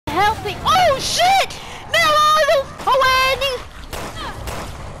Wait, oh shit! No! Oh,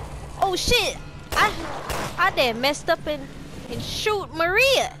 oh shit! I done messed up and shoot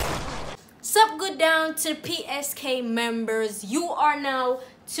Maria. Sup, good down to PSK members. You are now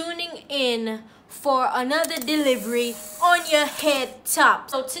tuning in for another delivery on your head top.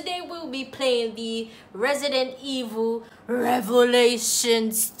 So today we'll be playing the Resident Evil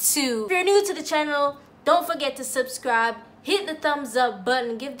Revelations 2. If you're new to the channel, don't forget to subscribe, hit the thumbs up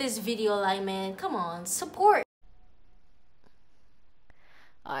button, give this video a like, man. Come on, support.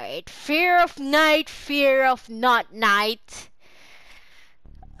 Alright, fear of not night.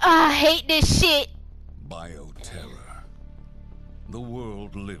 I hate this shit. Bioterror. The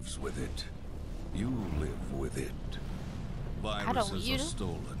world lives with it. You live with it. Viruses are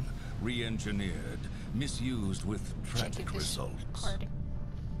stolen, re-engineered, misused with tragic results.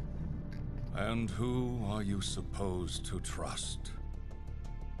 And who are you supposed to trust?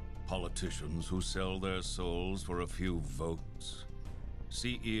 Politicians who sell their souls for a few votes?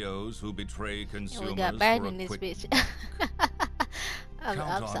 CEOs who betray consumers we got bad for in a this quick bitch.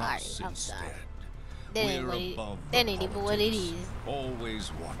 I'm sorry. That ain't even what it is.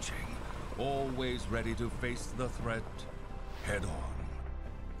 Always watching, always ready to face the threat head on.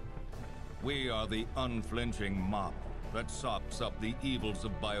 We are the unflinching mop that sops up the evils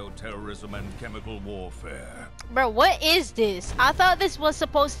of bioterrorism and chemical warfare. Bro, what is this? I thought this was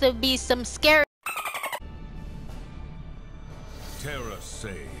supposed to be some scary. Terra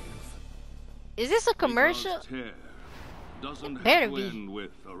Save. Is this a commercial? Doesn't better have to be. end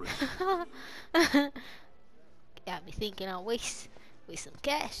with Got me thinking I'll waste some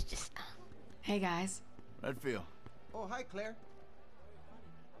cash just now. Hey guys. How'd it feel? Oh, hi, Claire.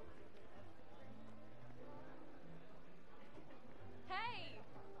 Hey!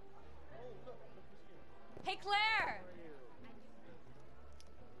 Hey, Claire!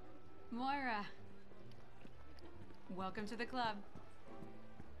 Moira. Welcome to the club.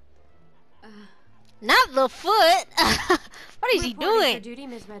 Not the foot! What is he doing? For duty,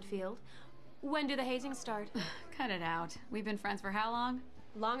 Ms. Redfield. When do the hazings start? Cut it out. We've been friends for how long?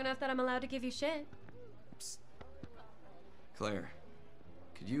 Long enough that I'm allowed to give you shit. Psst. Claire,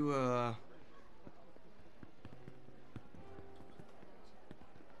 could you,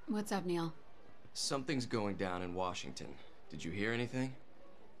 What's up, Neil? Something's going down in Washington. Did you hear anything?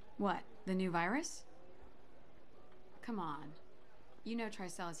 What? The new virus? Come on. You know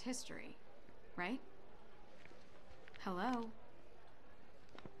Tricella's history, right? Hello?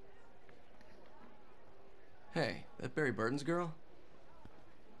 Hey, that Barry Burton's girl?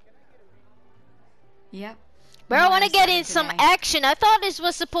 Yep. Bro, I want to get in some action. I thought this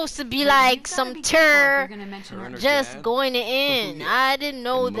was supposed to be like some terror just going in. Yeah. I didn't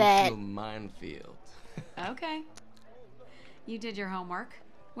know that. Minefield. Okay. You did your homework.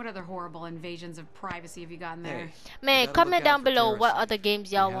 What other horrible invasions of privacy have you gotten there? Hey, Man, gotta comment look out down for below what terrorists. other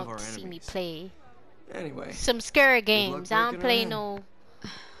games We y'all have want our to see me enemies. play. Anyway. Some scary luck games. I don't breaking play her in. no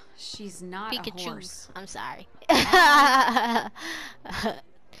She's not a Pikachu. horse. I'm sorry.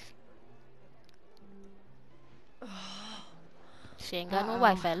 She ain't got no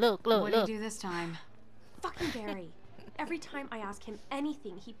Wi-Fi. Look. What do you do this time? Fucking Barry. Every time I ask him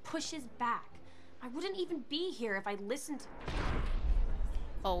anything, he pushes back. I wouldn't even be here if I listened.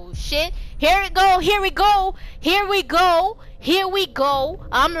 Oh shit. Here we go.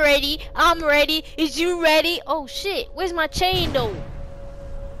 I'm ready. Is you ready? Oh shit. Where's my chain though?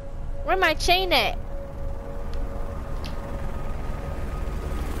 Where my chain at?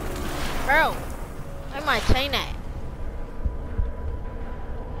 Bro. Where my chain at?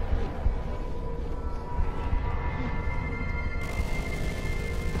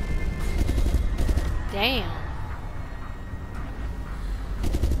 Damn,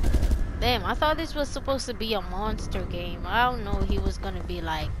 I thought this was supposed to be a monster game. I don't know he was gonna be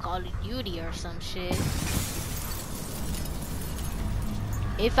like Call of Duty or some shit.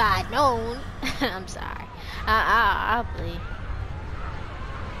 If I'd known. I'm sorry. I'll play.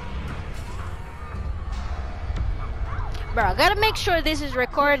 Bro, I gotta make sure this is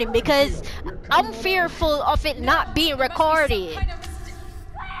recording because I'm fearful of it not being recorded.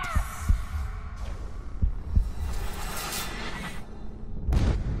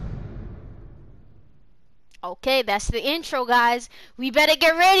 Okay, that's the intro, guys. We better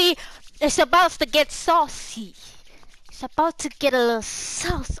get ready. It's about to get saucy. It's about to get a little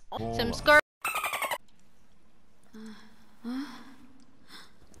sauce. Some skirt.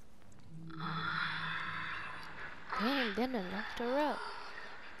 Damn, then I left her up.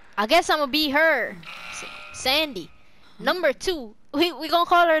 I guess I'm gonna be her. Sandy. Number 2. We gonna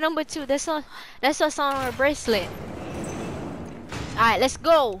call her number 2. That's what's on her bracelet. Alright, let's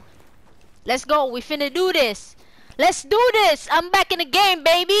go. Let's go. We finna do this. Let's do this. I'm back in the game,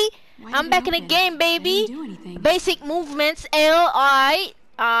 baby. Why I'm did it back in the open? game, I baby. didn't do anything. Basic movements. L.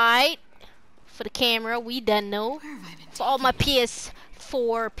 Alright. For the camera, we done know. Where have I been For all my taken?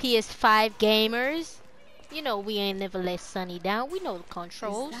 PS4, PS5 gamers, you know we ain't never let Sunny down. We know the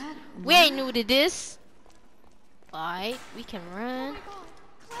controls. Is that We ain't Laura? new to this. Alright, we can run.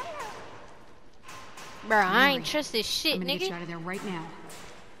 Bro, I ain't Hurry. trust this shit, I'm gonna get you nigga. out of there right now.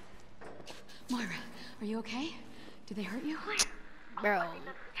 Moira, are you okay? Did they hurt you? Bro,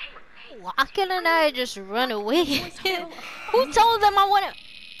 why can't I just run away? Who told them I wanna?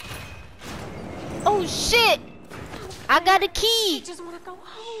 Oh shit! I got a key. I just want to go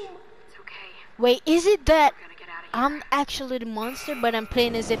home. It's okay. Wait, is it that We're gonna get out of here. I'm actually the monster, but I'm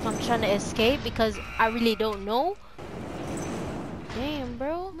playing as if I'm trying to escape because I really don't know? Damn,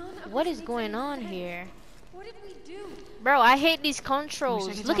 bro. None of What this is makes going any on sense. here? What did we do? Bro, I hate these I controls.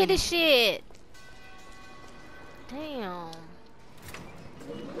 could Look tell at this you. shit. Damn.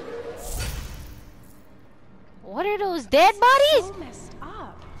 What are those dead bodies? So messed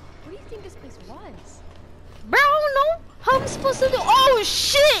up. What do you think this place was? Bro, I don't know. How am I supposed to do? Oh,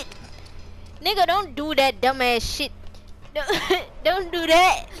 shit. Nigga, don't do that dumbass shit. Don't do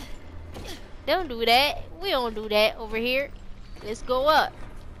that. Don't do that. We don't do that over here. Let's go up.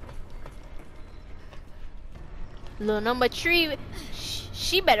 Little number 3.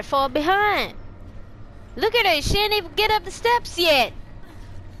 She better fall behind. Look at her. She ain't even get up the steps yet.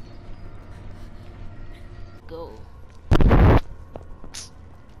 Go.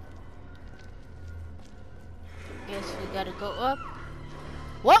 Guess we gotta go up.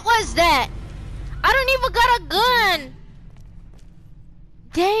 What was that? I don't even got a gun.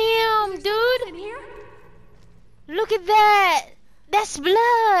 Damn, dude. In here? Look at that. That's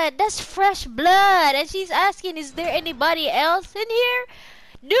blood. That's fresh blood. And she's asking, is there anybody else in here?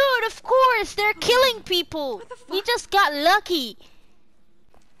 Dude, of course. They're killing people. What the fuck? We just got lucky.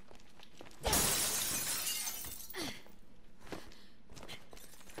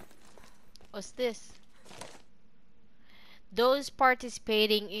 What's this? Those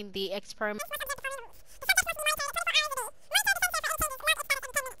participating in the experiment.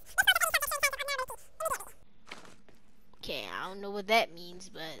 Okay, I don't know what that means,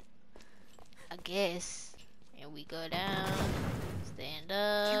 but I guess. And we go down, stand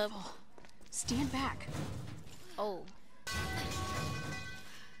up. Careful. Stand back. Oh.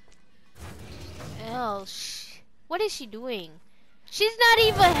 Oh, what is she doing? She's not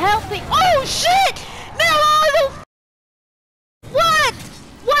even helping. Oh shit! No! What?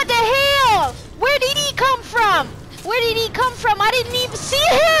 What the hell? Where did he come from? Where did he come from? I didn't even see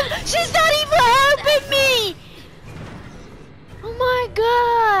him. She's not even helping me. Oh my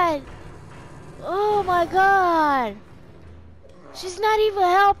god. Oh my god. She's not even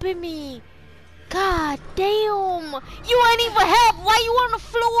helping me. God damn. You ain't even help. Why you on the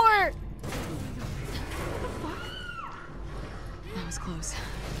floor? That was close.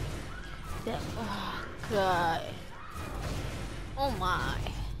 Oh god. Oh my.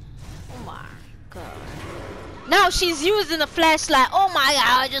 Oh my god. Now she's using the flashlight. Oh my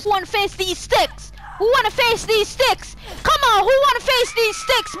god. I just want to face these sticks. Who want to face these sticks? Come on. Who want to face these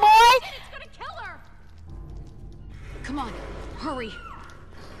sticks, boy? It's gonna kill her. Come on, hurry.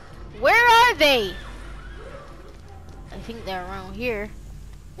 Where are they? I think they're around here.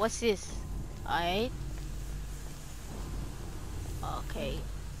 What's this? Alright. Okay.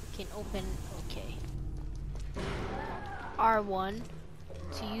 We can open. Okay. R1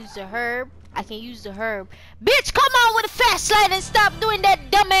 to use the herb. I can use the herb. Bitch, come on with a flashlight and stop doing that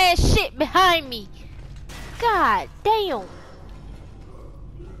dumbass shit behind me. God damn.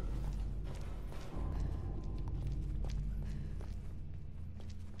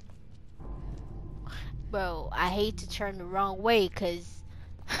 Bro, I hate to turn the wrong way because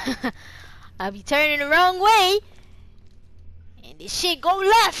I'll be turning the wrong way and this shit go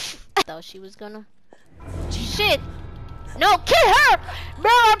left. I thought she was gonna. Shit. No, kill her!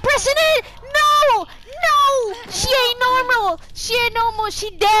 Bro, I'm pressing it! No! No! She ain't normal! She ain't normal.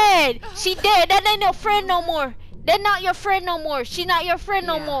 She dead. She dead. That ain't your friend no more. That's not your friend no more. She not your friend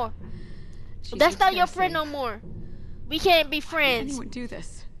no Yeah. more. She's That's not your safe. friend no more. We can't be Why would friends. anyone do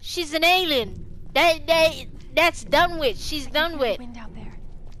this? She's an alien. That's done with. She's done with. Wind out there.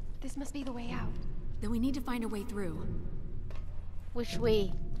 This must be the way out. Then we need to find a way through. Which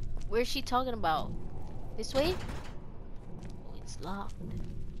way? Where's she talking about? This way? Oh, it's locked.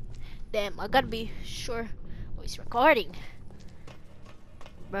 Damn, I gotta be sure. Oh, it's recording.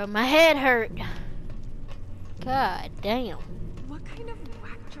 Bro, my head hurt. God damn. What kind of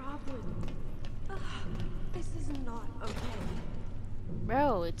whack job would... Ugh, this is not okay.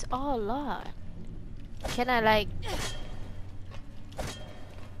 Bro, it's all locked. Can I like...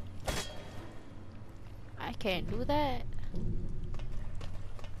 I can't do that.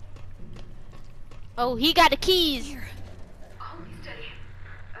 Oh, he got the keys.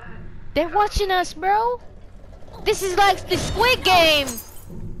 They're watching us, bro. This is like the Squid Game.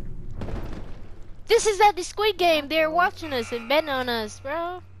 This is like the Squid Game. They're watching us and betting on us,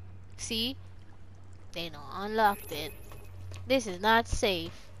 bro. See? They don't unlocked it. This is not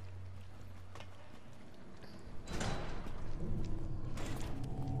safe.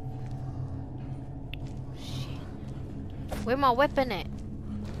 Shit. Where my weapon at?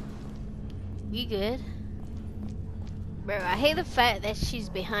 We good? Bro, I hate the fact that she's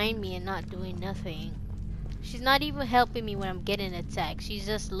behind me and not doing nothing. She's not even helping me when I'm getting attacked. She's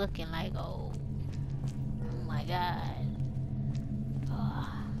just looking like, oh my god.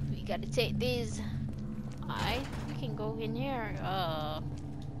 We gotta take these. Alright, we can go in here.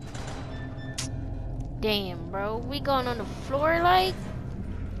 Damn, bro. We going on the floor like?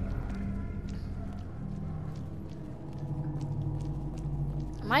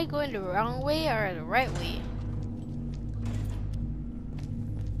 Am I going the wrong way or the right way?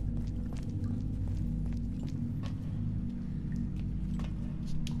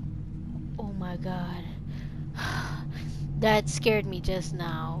 Oh my god. That scared me just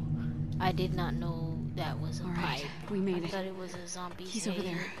now. I did not know that was a pipe. We made I it. thought it was a zombie. He's over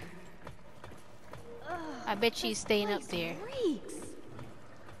there. I bet she's staying up there.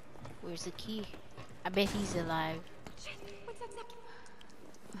 Where's the key? I bet he's alive.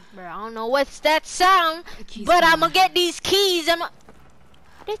 Bro, I don't know what's that sound, but I'ma get these keys.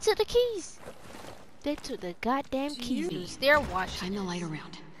 They took the keys. They took the goddamn keys. They're watching. Shine the light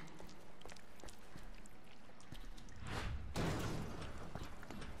around.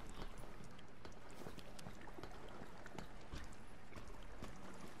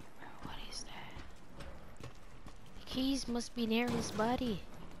 What is that? The keys must be near his body.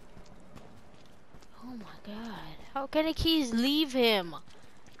 Oh my god. How can the keys leave him?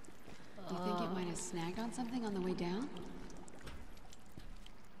 You think it might have snagged on something on the way down?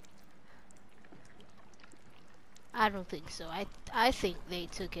 I don't think so. I think they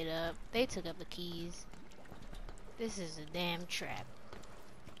took it up. They took up the keys. This is a damn trap.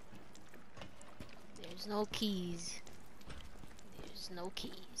 There's no keys. There's no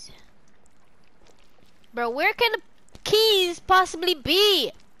keys. Bro, where can the keys possibly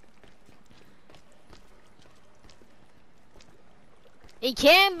be? It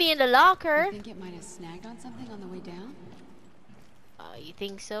can't be in the locker. You think it might have snagged on something on the way down? You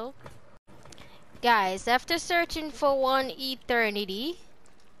think so? Guys, after searching for one eternity,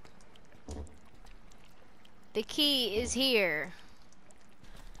 the key is here.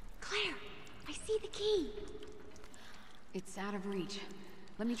 Claire, I see the key. It's out of reach.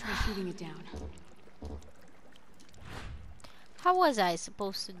 Let me try shooting it down. How was I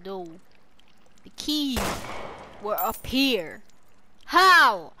supposed to know the keys were up here?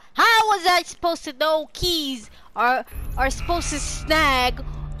 How? How was I supposed to know keys are supposed to snag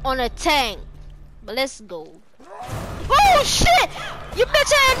on a tank? But let's go. Oh shit! You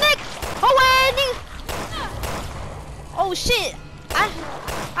bitch ass nigga! Oh shit!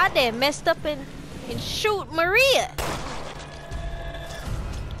 I done messed up and shoot Maria.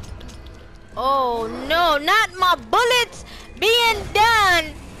 Oh no, not my bullets being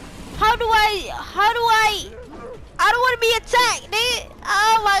done. How do I don't want to be attacked, nigga.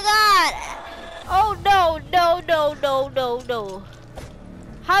 Oh my god. Oh no.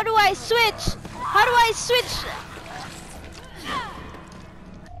 How do I switch? How do I switch?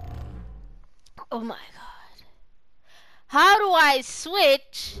 Oh my god. How do I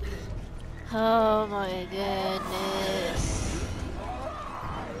switch? Oh my goodness.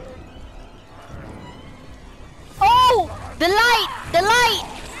 Oh! The light!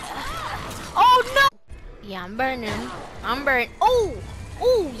 Oh no! Yeah, I'm burning. Oh!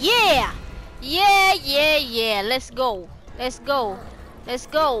 Oh, yeah! Yeah. Let's go. That's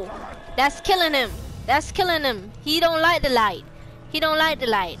killing him. He don't like the light.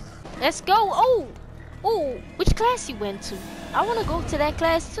 Let's go. Oh, which class you went to? I want to go to that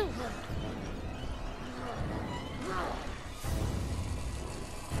class too.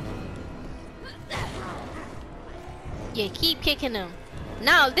 Yeah, keep kicking him.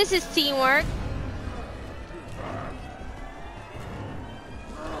 Now, this is teamwork.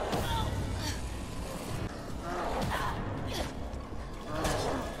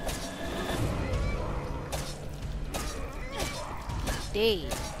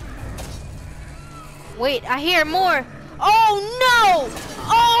 Dave. Wait, I hear more. Oh no!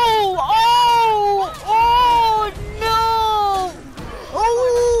 Oh no! Oh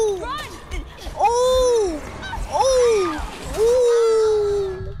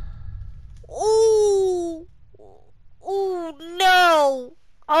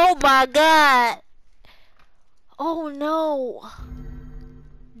my god. Oh no.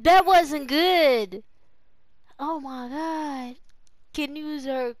 That wasn't good. Oh my god. Can use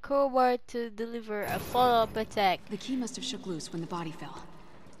her crowbar to deliver a follow-up attack. The key must have shook loose when the body fell.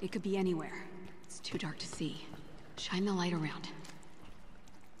 It could be anywhere. It's too dark to see. Shine the light around.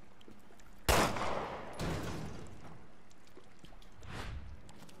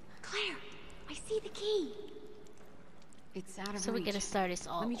 Claire, I see the key. It's out of So reach. we're gonna start this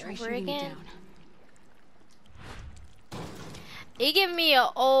all Let me try over shooting it again. down. It give me a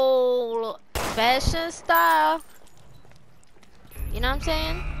old fashion style. You know what I'm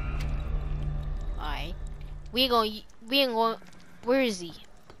saying? Alright. We ain't going, where is he?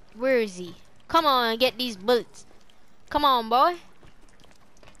 Where is he? Come on, get these bullets. Come on, boy.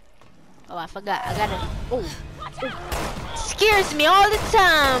 Oh, I forgot. I gotta, oh. Scares me all the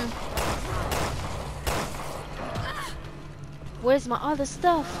time. Where's my other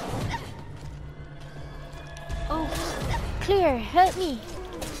stuff? Oh, Claire, help me.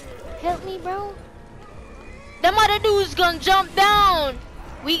 Help me, bro. Them other dude's gonna jump down.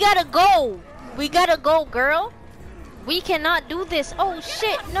 We gotta go. We gotta go, girl. We cannot do this. Oh,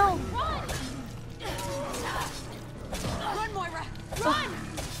 shit, no. Run, Moira! Run!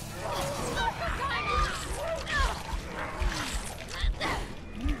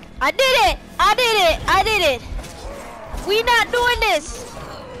 I did it. I did it. I did it. We not doing this.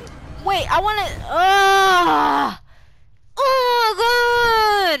 Wait, I wanna, oh,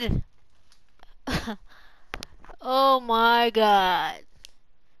 good. Oh my god.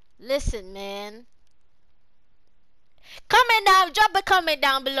 Listen, man. Comment down, drop a comment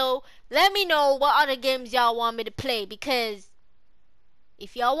down below. Let me know what other games y'all want me to play, because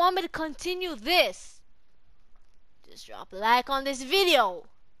if y'all want me to continue this, just drop a like on this video.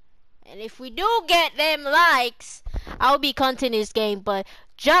 And if we do get them likes, I'll be continuing this game. But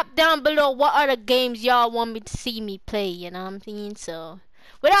drop down below what other games y'all want me to see me play, you know what I'm saying? So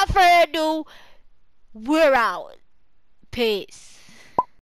without further ado, we're out. Peace.